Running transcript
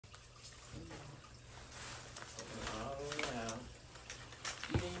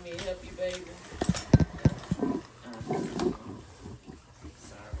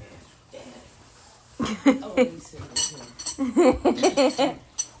Oh, let me see.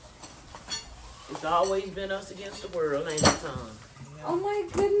 It's always been us against the world, ain't it, son? Oh my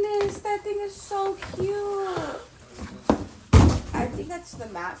goodness, that thing is so cute. I think that's the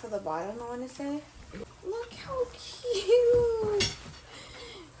mat for the bottom, I want to say. Look how cute.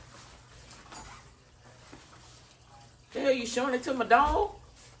 The hell, you showing it to my dog?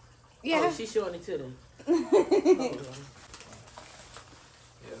 Yeah. Oh, she's showing it to them.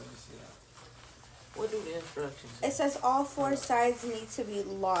 What do the instructions say? It says all 4 sides need to be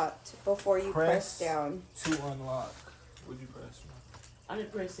locked before you press down. To unlock. Would you press? I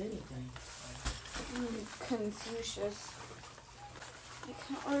didn't press anything. Confucius. I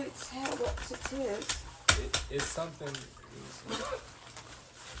can't really tell what it is. It's something.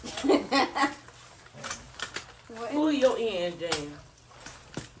 What? Pull your end, Jan.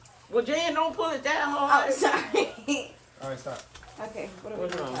 Well, Jan, don't pull it that hard. Oh, sorry. Alright, stop. Okay, what are we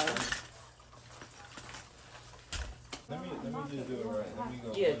What's doing, wrong? Tyler? Let me just do it right. Let me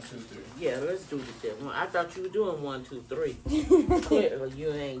go. Yeah. 1, 2, 3. Yeah, let's do the thing. I thought you were doing 1, 2, 3. Clearly,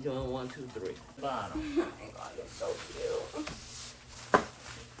 you ain't doing 1, 2, 3. Bottom. Oh my god, it's so cute.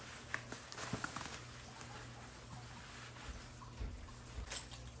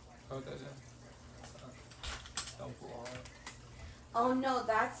 Hold that down. Don't pull hard. Oh no,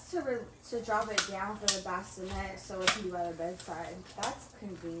 that's to drop it down for the bassinet so it can be by the bedside. That's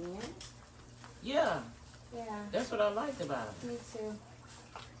convenient. Yeah, Yeah, that's what I liked about it. me too.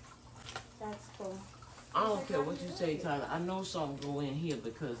 That's cool. I don't care what you say, Tyler. I know something go in here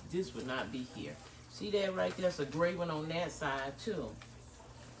because this would not be here. See that right there? That's a gray one on that side, too.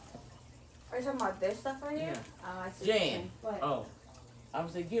 Are you talking about this stuff right here? Yeah. Oh, I see what you're Jan. saying. What? Oh. I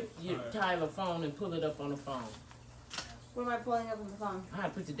was saying, get your Tyler phone and pull it up on the phone. What am I pulling up on the phone? I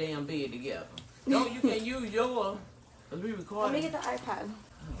had to put the damn bed together. No, you can use yours. Because we Let recording. me get the iPad.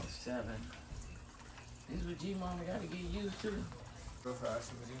 Oh, 7. This is what G-Mama got to get used to. Go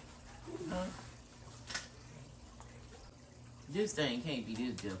faster with you. Huh? This thing can't be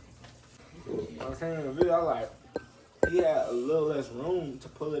this difficult. I was saying in the video, I like, he had a little less room to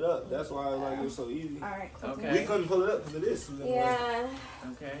pull it up. That's why like it was so easy. Alright, cool. Okay. We couldn't pull it up because of this. Yeah,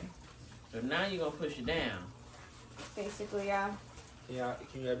 Okay. So now you're going to push it down. basically, yeah. Yeah,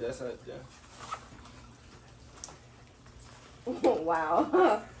 can you have that side down?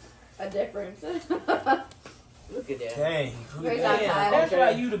 Wow. A difference. Look at that. Dang. Great Yeah, job, Tyler. that's why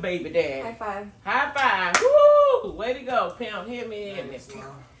you the baby dad. High five. High five. Woo! Way to go, Pam. Hit me, hit me.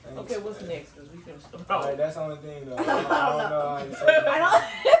 Okay, what's next? Because we can start. Alright, that's the only thing though. I don't know how you say I don't.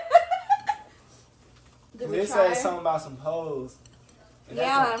 Did we This try? says something about some poles. And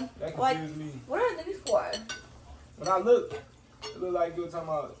Yeah. That Like, confused me. what are these for? When I looked, it looked like you were talking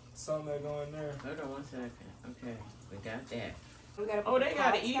about something that go in there. Hold on 1 second. Okay, we got that. We gotta Oh, put they the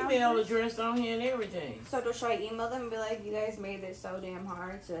got an pads down email first? address on here and everything. So should I email them and be like, you guys made it so damn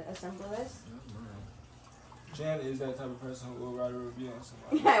hard to assemble this? Janet is that type of person who will write a review on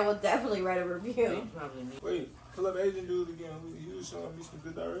somebody. I will definitely write a They review. probably need. Wait, pull up Asian dude again. He was showing me some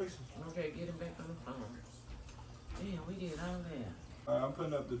good directions. Okay, get him back on the phone. Damn, we did all that. Alright, I'm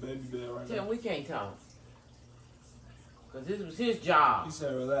putting up the baby bed right Tell him now. we can't talk. Because this was his job. He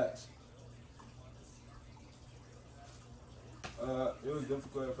said relax. It was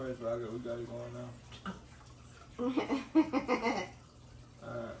difficult at first, but we got it going now.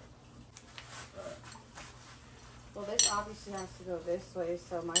 Alright. Well, this obviously has to go this way,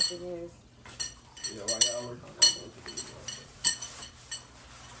 so my thing is... Yeah, while y'all work on that,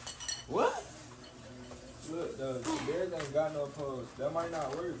 What? look, the bed ain't got no poles. That might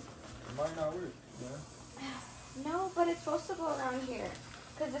not work. It might not work. Yeah. No, but it's supposed to go around here.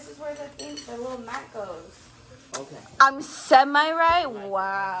 Because this is where the little mat goes. Okay. I'm semi-right?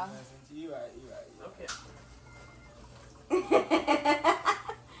 Wow. You right. Okay.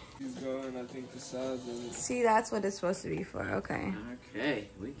 He's going, I think the size of it. See, that's what it's supposed to be for. Okay. Okay,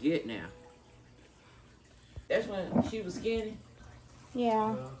 we get now. That's when she was skinny?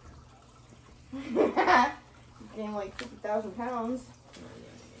 Yeah. Gained like 50,000 pounds.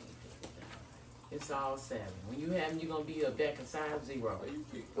 It's all 7. When you have them, you're going to be a back of size 0.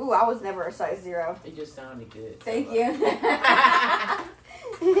 Ooh, I was never a size 0. It just sounded good. Thank you.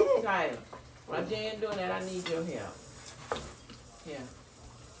 Tyler, while Jan doing that, I need your help. Here.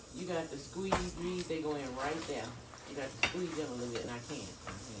 You got to squeeze these. They go in right there. You got to squeeze them a little bit, and I can't.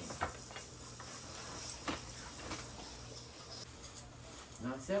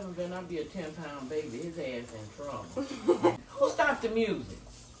 Now, 7 better not be a 10-pound baby. His ass in trouble. Who stopped the music?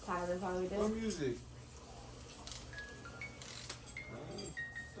 Tyler probably did. What music?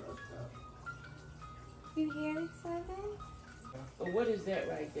 You hear it, 7? Well, what is that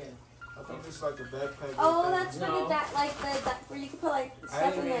right there? I think it's like a backpack. Oh, that's No. for the back, like that where you can put like I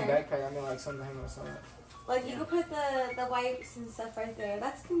stuff didn't in mean there. backpack. I mean like something hanging outside. Like you can put the wipes and stuff right there.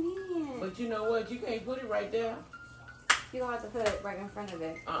 That's convenient. But you know what? You can't put it right there. You don't have to put it right in front of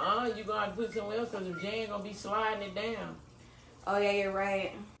it. You gonna have to put it somewhere else because if Jan gonna be sliding it down. Oh yeah, you're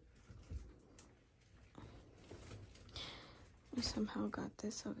right. We somehow got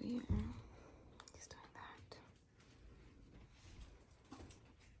this over here. He's doing that.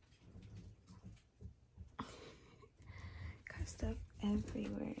 Got stuff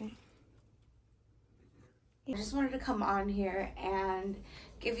everywhere. I just wanted to come on here and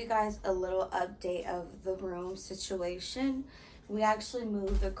give you guys a little update of the room situation. We actually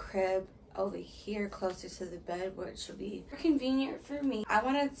moved the crib over here closer to the bed where it should be more convenient for me. I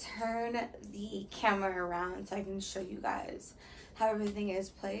want to turn the camera around so I can show you guys how everything is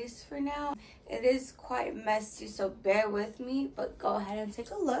placed for now. It is quite messy, so bear with me, but go ahead and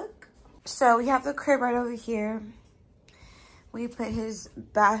take a look. So we have the crib right over here. We put his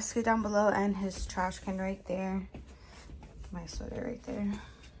basket down below and his trash can right there. My sweater right there.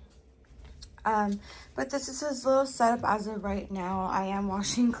 But this is his little setup as of right now. I am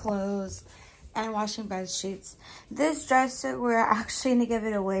washing clothes and washing bed sheets. This dresser, we're actually gonna give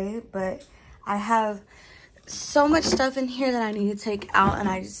it away, but I have so much stuff in here that I need to take out, and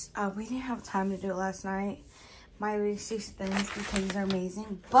I just we didn't have time to do it last night. My Reese's things because these are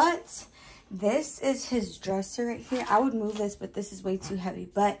amazing, but this is his dresser right here. I would move this, but this is way too heavy.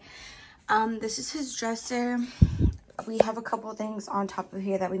 But this is his dresser. We have a couple things on top of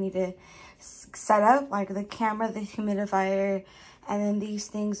here that we need to set up, like the camera, the humidifier, and then these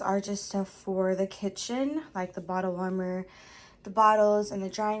things are just stuff for the kitchen, like the bottle warmer, the bottles, and the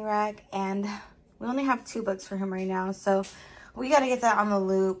drying rack. And we only have 2 books for him right now, so we got to get that on the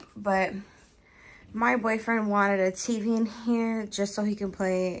loop. But my boyfriend wanted a TV in here just so he can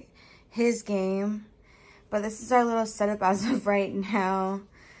play his game. But this is our little setup as of right now.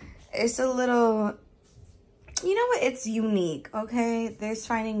 It's a little, you know what, it's unique, okay? There's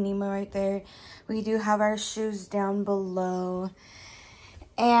Finding Nemo right there. We do have our shoes down below.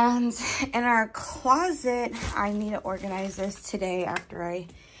 And in our closet, I need to organize this today after I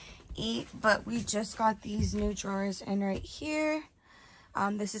eat. But we just got these new drawers in right here.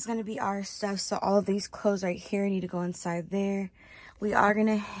 This is going to be our stuff. So all of these clothes right here need to go inside there. We are going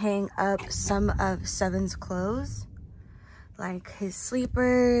to hang up some of Seven's clothes, like his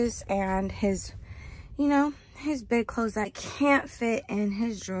sleepers and his, you know, his bed clothes that can't fit in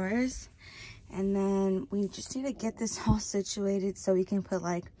his drawers. And then we just need to get this all situated so we can put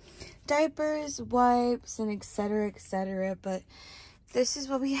like diapers, wipes, and etc, etc. But this is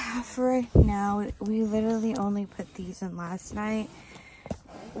what we have for right now. We literally only put these in last night.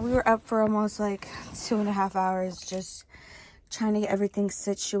 We were up for almost like 2.5 hours just trying to get everything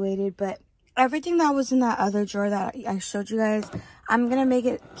situated. But everything that was in that other drawer that I showed you guys, I'm gonna make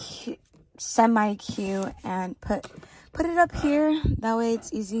it semi-cute and put it up here. That way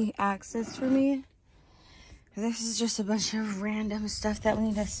it's easy access for me. This is just a bunch of random stuff that we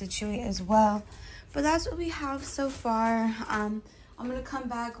need to situate as well. But that's what we have so far. I'm gonna come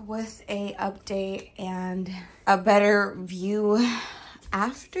back with a update and a better view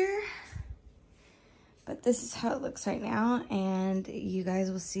after. But this is how it looks right now, and you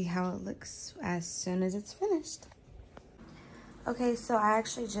guys will see how it looks as soon as it's finished. Okay, so I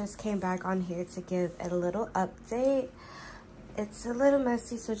actually just came back on here to give a little update. It's a little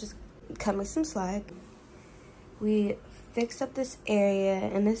messy, so just cut me some slack. We fixed up this area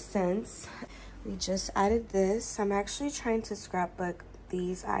in a sense. We just added this. I'm actually trying to scrapbook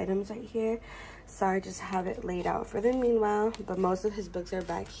these items right here, so I just have it laid out for them meanwhile, but most of his books are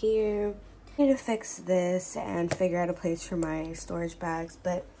back here. I need to fix this and figure out a place for my storage bags,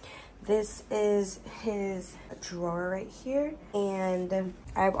 but this is his drawer right here, and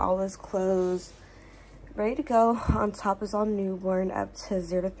I have all his clothes ready to go. On top is all newborn up to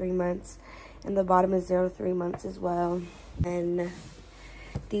 0 to 3 months, and the bottom is 0 to 3 months as well. And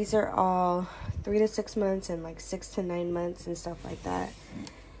these are all 3 to 6 months and like 6 to 9 months and stuff like that.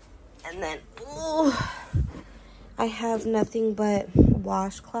 And then I have nothing but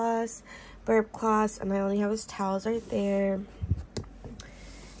washcloths, burp cloths, and I only have his towels right there.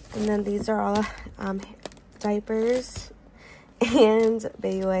 And then these are all diapers and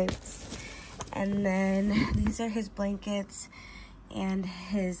baby wipes. And then these are his blankets and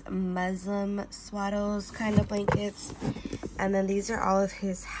his Muslim swaddles kind of blankets. And then these are all of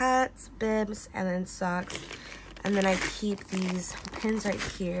his hats, bibs, and then socks. And then I keep these pins right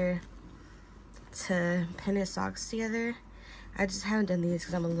here to pin his socks together. I just haven't done these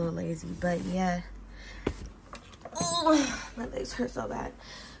because I'm a little lazy, but yeah. Oh, my legs hurt so bad.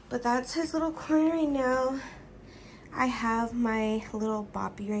 But that's his little corner right now. I have my little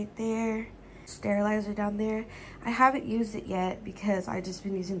boppy right there. Sterilizer down there. I haven't used it yet because I just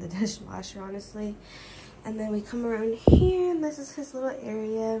been using the dishwasher, honestly. And then we come around here, and this is his little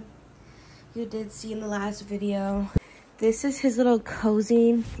area you did see in the last video. This is his little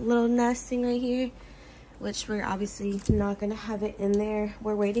cozy little nesting right here, which we're obviously not gonna have it in there.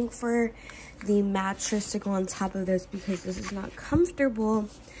 We're waiting for the mattress to go on top of this because this is not comfortable.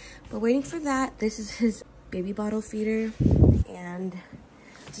 We're waiting for that. This is his baby bottle feeder, and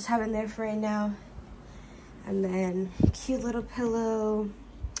just have it there for right now. And then cute little pillow,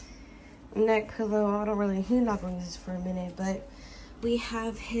 neck pillow. I don't really, he's not going to use this for a minute, but we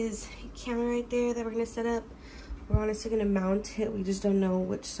have his camera right there that we're gonna set up. We're honestly gonna mount it. We just don't know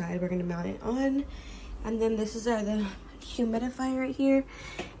which side we're gonna mount it on. And then this is the humidifier right here.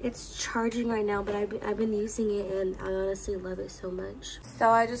 It's charging right now, but I've been using it and I honestly love it so much. So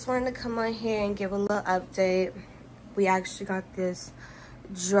I just wanted to come on here and give a little update. We actually got this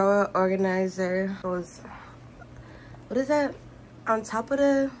drawer organizer. It was, what is that on top of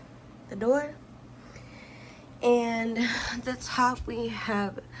the door? And the top, we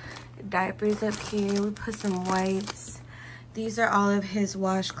have diapers up here. We put some wipes. These are all of his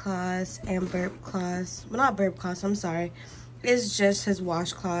washcloths and burp cloths. Well, not burp cloths, I'm sorry. It's just his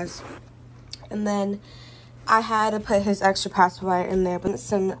washcloths. And then I had to put his extra pacifier in there, but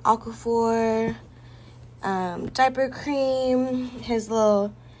some Aquaphor, diaper cream, his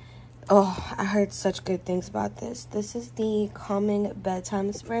little, oh, I heard such good things about this. This is the calming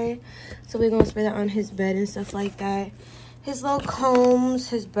bedtime spray. So we're gonna spray that on his bed and stuff like that. His little combs,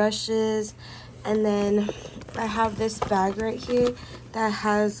 his brushes, and then I have this bag right here that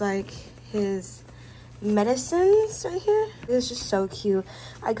has like his medicines right here. It's just so cute.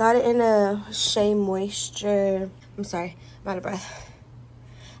 I got it in a Shea Moisture, I'm sorry, I'm out of breath.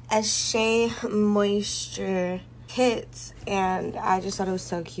 A Shea Moisture kit, and I just thought it was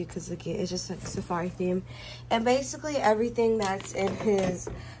so cute because look, it's just like safari theme, and basically everything that's in his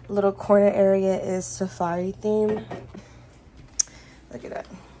little corner area is safari theme. Look at that,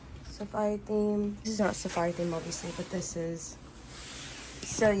 safari theme. This is not safari theme obviously, but this is.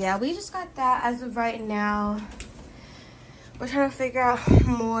 So yeah, we just got that as of right now. We're trying to figure out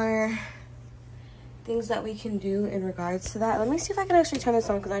more things that we can do in regards to that. Let me see if I can actually turn this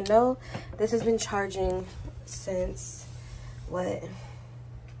on because I know this has been charging since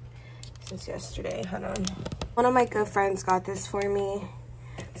since yesterday. Hold on. One of my good friends got this for me.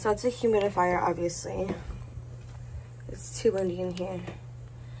 So it's a humidifier, obviously. It's too windy in here.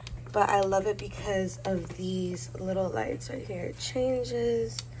 But I love it because of these little lights right here. It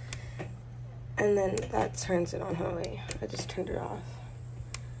changes. And then that turns it on. Oh wait, I just turned it off.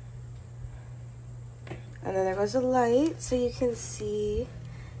 And then there goes the light so you can see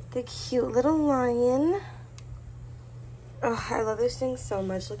the cute little lion. Oh, I love this thing so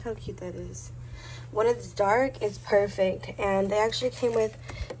much. Look how cute that is. When it's dark, it's perfect. And they actually came with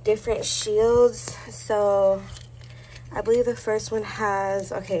different shields. So I believe the first one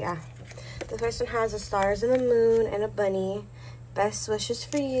has, okay, yeah. The first one has the stars and the moon and a bunny. Best wishes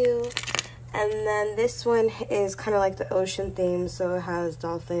for you. And then this one is kind of like the ocean theme. So it has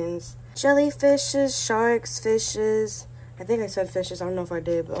dolphins, jellyfishes, sharks, fishes. I think I said fishes. I don't know if I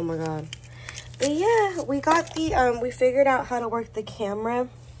did, but oh my god. But yeah, we got the, we figured out how to work the camera.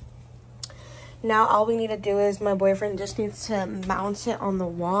 Now all we need to do is my boyfriend just needs to mount it on the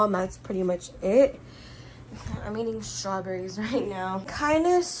wall, and that's pretty much it. I'm eating strawberries right now. Kind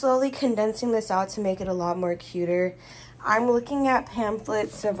of slowly condensing this out to make it a lot more cuter. I'm looking at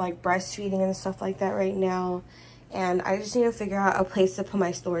pamphlets of like breastfeeding and stuff like that right now. And I just need to figure out a place to put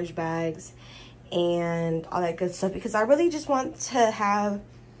my storage bags and all that good stuff, because I really just want to have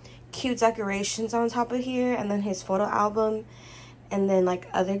cute decorations on top of here, and then his photo album, and then like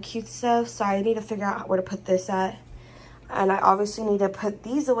other cute stuff. So I need to figure out where to put this at, and I obviously need to put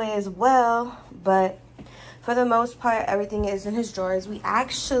these away as well. But for the most part, everything is in his drawers. We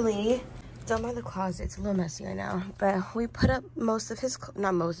actually, don't mind the closet, it's a little messy right now, but we put up most of his,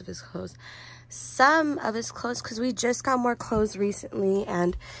 not most of his clothes, some of his clothes, because we just got more clothes recently,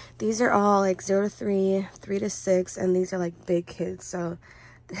 and these are all like 0 to 3, 3 to 6, and these are like big kids. So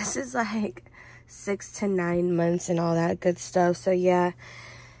this is like 6 to 9 months and all that good stuff. So yeah,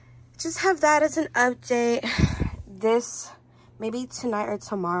 just have that as an update. This, maybe tonight or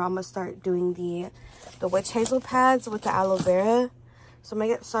tomorrow, I'm gonna start doing the witch hazel pads with the aloe vera. So I'm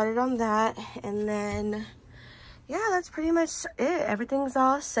gonna get started on that, and then yeah, that's pretty much it. Everything's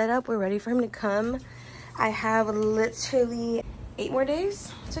all set up. We're ready for him to come. I have literally 8 more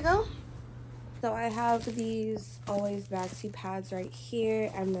days to go. So I have these Always Maxi pads right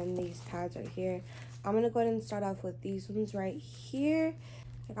here, and then these pads right here. I'm gonna go ahead and start off with these ones right here.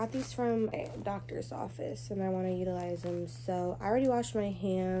 I got these from a doctor's office and I want to utilize them. So I already washed my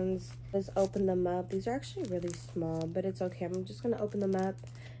hands. Let's open them up. These are actually really small, but it's okay. I'm just going to open them up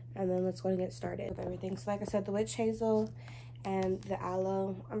and then let's go and get started with everything. So like I said, the witch hazel and the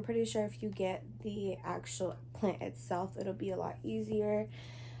aloe. I'm pretty sure if you get the actual plant itself, it'll be a lot easier.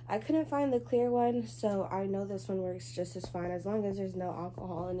 I couldn't find the clear one, so I know this one works just as fine. As long as there's no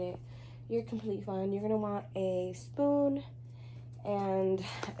alcohol in it, you're completely fine. You're going to want a spoon and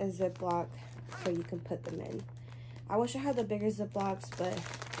a Ziploc so you can put them in. I wish I had the bigger Ziplocs, but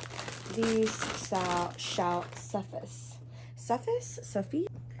these shall suffice. Suffice?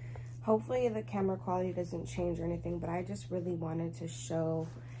 Hopefully the camera quality doesn't change or anything, but I just really wanted to show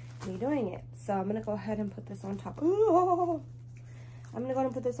me doing it. So I'm gonna go ahead and put this on top. Ooh! I'm gonna go ahead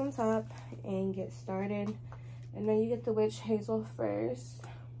and put this on top and get started. And then you get the witch hazel first,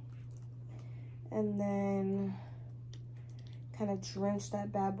 and then kind of drench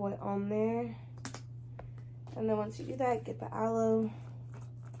that bad boy on there. And then once you do that, get the aloe.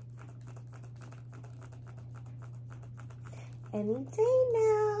 Any day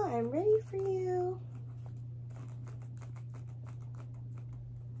now, I'm ready for you.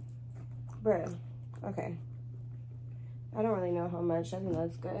 Bruh, okay. I don't really know how much, I think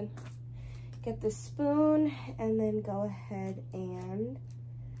that's good. Get the spoon and then go ahead and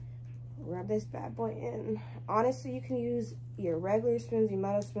rub this bad boy in. Honestly, you can use your regular spoons, your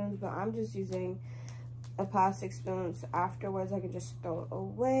metal spoons, but I'm just using a plastic spoon, so afterwards I can just throw it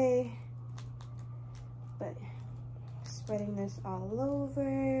away. But spreading this all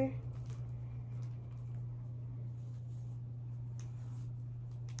over.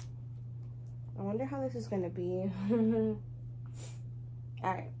 I wonder how this is gonna be.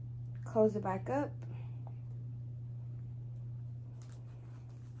 All right, close it back up.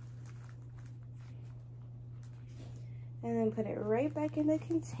 And then put it right back in the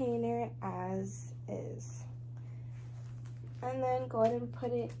container as is. And then go ahead and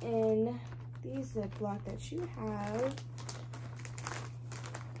put it in the Ziploc that you have.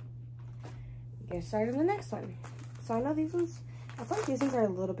 Get started on the next one. So I know these ones, I feel like these ones are a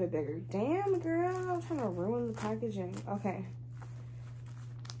little bit bigger. Damn, girl, I'm trying to ruin the packaging. Okay.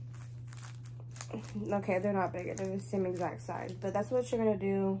 Okay, they're not bigger. They're the same exact size. But that's what you're gonna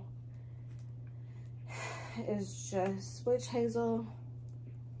do. Is just witch hazel.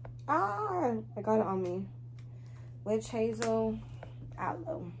 I got it on me. Witch hazel,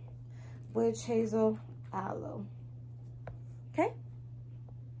 aloe. Witch hazel, aloe. Okay.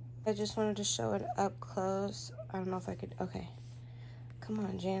 I just wanted to show it up close. I don't know if I could. Okay. Come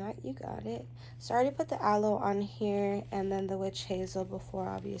on, Jan. You got it. So I already put the aloe on here and then the witch hazel before,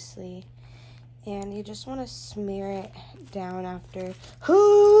 obviously. And you just want to smear it down after.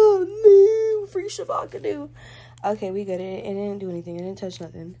 Oh, no. Free shabakadoo. Okay, we good. It didn't do anything. It didn't touch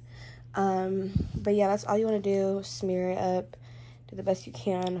nothing. But yeah, that's all you want to do. Smear it up. Do the best you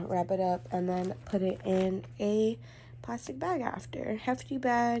can. Wrap it up. And then put it in a plastic bag after. Hefty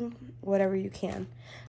bag. Whatever you can.